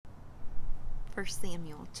1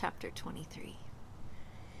 Samuel chapter 23.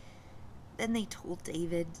 Then they told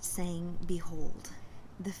David, saying, Behold,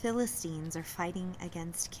 the Philistines are fighting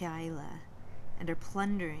against Keilah and are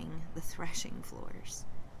plundering the threshing floors.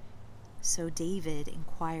 So David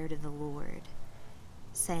inquired of the Lord,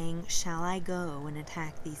 saying, Shall I go and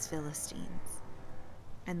attack these Philistines?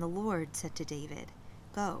 And the Lord said to David,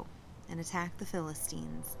 Go and attack the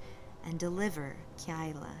Philistines and deliver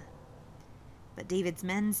Keilah. But David's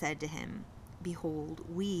men said to him, Behold,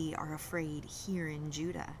 we are afraid here in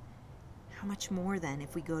Judah. How much more then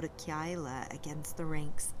if we go to Keilah against the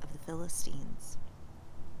ranks of the Philistines?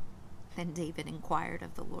 Then David inquired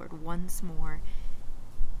of the Lord once more,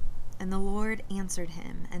 and the Lord answered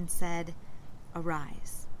him and said,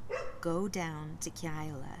 Arise, go down to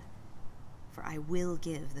Keilah, for I will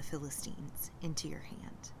give the Philistines into your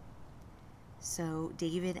hand. So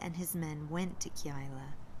David and his men went to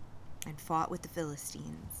Keilah and fought with the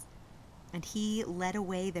Philistines, and he led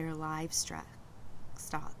away their livestock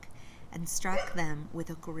and struck them with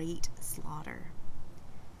a great slaughter.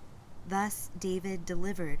 Thus David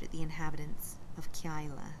delivered the inhabitants of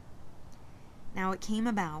Keilah. Now it came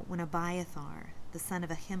about when Abiathar, the son of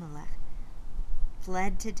Ahimelech,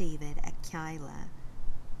 fled to David at Keilah,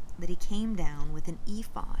 that he came down with an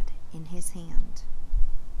ephod in his hand.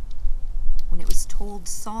 When it was told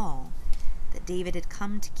Saul that David had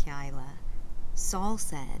come to Keilah, Saul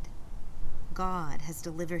said, God has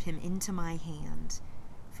delivered him into my hand,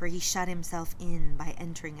 for he shut himself in by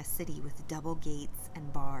entering a city with double gates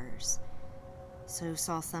and bars. So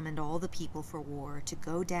Saul summoned all the people for war to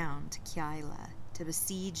go down to Keilah to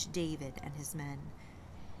besiege David and his men.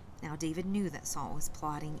 Now David knew that Saul was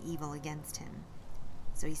plotting evil against him.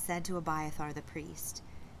 So he said to Abiathar the priest,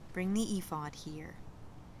 Bring the ephod here.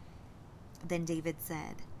 Then David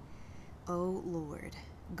said, O Lord,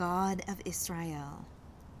 God of Israel,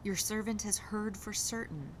 your servant has heard for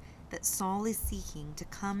certain that Saul is seeking to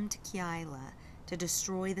come to Keilah to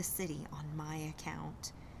destroy the city on my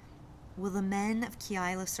account. Will the men of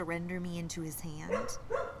Keilah surrender me into his hand?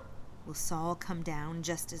 Will Saul come down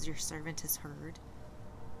just as your servant has heard?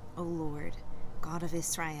 O Lord, God of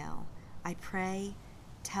Israel, I pray,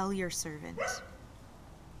 tell your servant.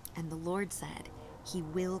 And the Lord said, He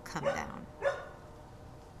will come down.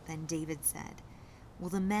 Then David said, Will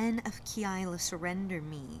the men of Keilah surrender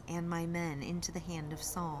me and my men into the hand of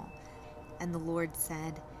Saul? And the Lord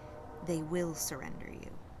said, They will surrender you.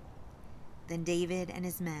 Then David and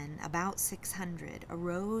his men, about 600,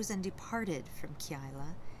 arose and departed from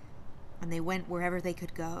Keilah, and they went wherever they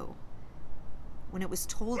could go. When it was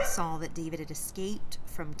told Saul that David had escaped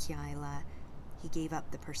from Keilah, he gave up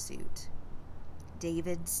the pursuit.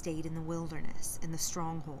 David stayed in the wilderness, in the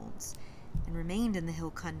strongholds, and remained in the hill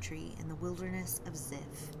country in the wilderness of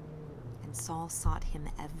Ziph. And Saul sought him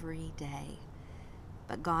every day,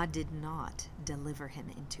 but God did not deliver him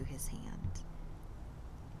into his hand.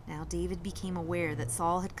 Now David became aware that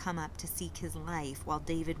Saul had come up to seek his life while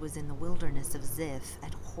David was in the wilderness of Ziph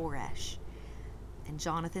at Horesh. And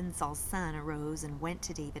Jonathan, Saul's son, arose and went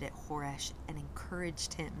to David at Horesh and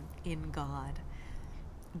encouraged him in God.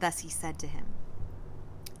 Thus he said to him,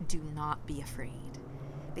 Do not be afraid,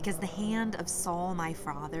 because the hand of Saul my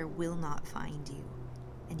father will not find you,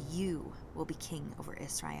 and you will be king over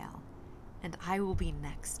Israel, and I will be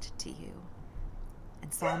next to you.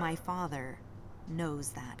 And Saul my father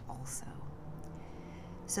knows that also.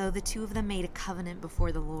 So the two of them made a covenant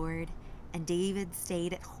before the Lord, and David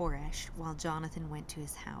stayed at Horesh while Jonathan went to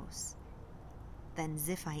his house. Then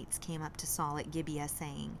Ziphites came up to Saul at Gibeah,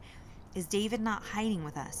 saying, Is David not hiding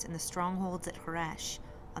with us in the strongholds at Horesh,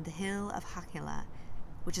 on the hill of Hachilah,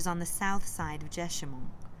 which is on the south side of Jeshimon?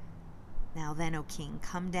 Now then, O king,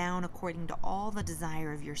 come down according to all the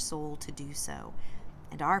desire of your soul to do so,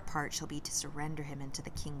 and our part shall be to surrender him into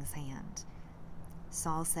the king's hand.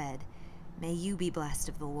 Saul said, May you be blessed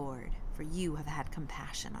of the Lord, for you have had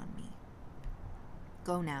compassion on me.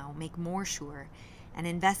 Go now, make more sure, and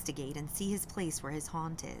investigate and see his place where his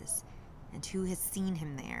haunt is, and who has seen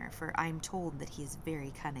him there, for I am told that he is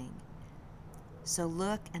very cunning. So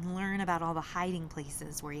look and learn about all the hiding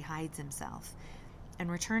places where he hides himself, and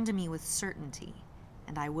return to me with certainty,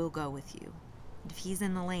 and I will go with you. And if he is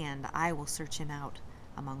in the land, I will search him out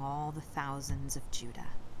among all the thousands of Judah.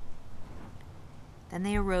 Then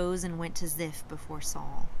they arose and went to Ziph before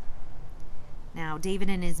Saul. Now David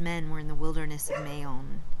and his men were in the wilderness of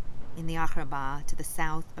Maon, in the Arabah to the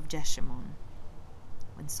south of Jeshimon.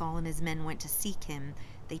 When Saul and his men went to seek him,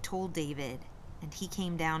 they told David, and he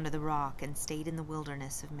came down to the rock and stayed in the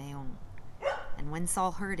wilderness of Maon. And when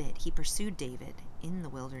Saul heard it, he pursued David in the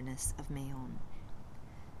wilderness of Maon.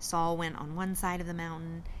 Saul went on one side of the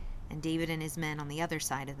mountain, and David and his men on the other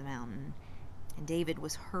side of the mountain. And David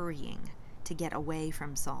was hurrying to get away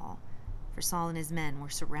from Saul, for Saul and his men were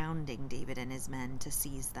surrounding David and his men to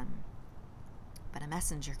seize them. But a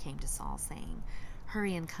messenger came to Saul, saying,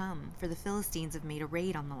 "Hurry and come, for the Philistines have made a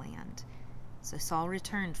raid on the land." So Saul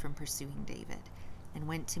returned from pursuing David and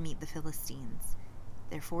went to meet the Philistines.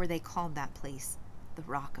 Therefore they called that place the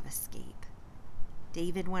Rock of Escape.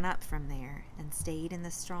 David went up from there and stayed in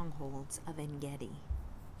the strongholds of En-gedi.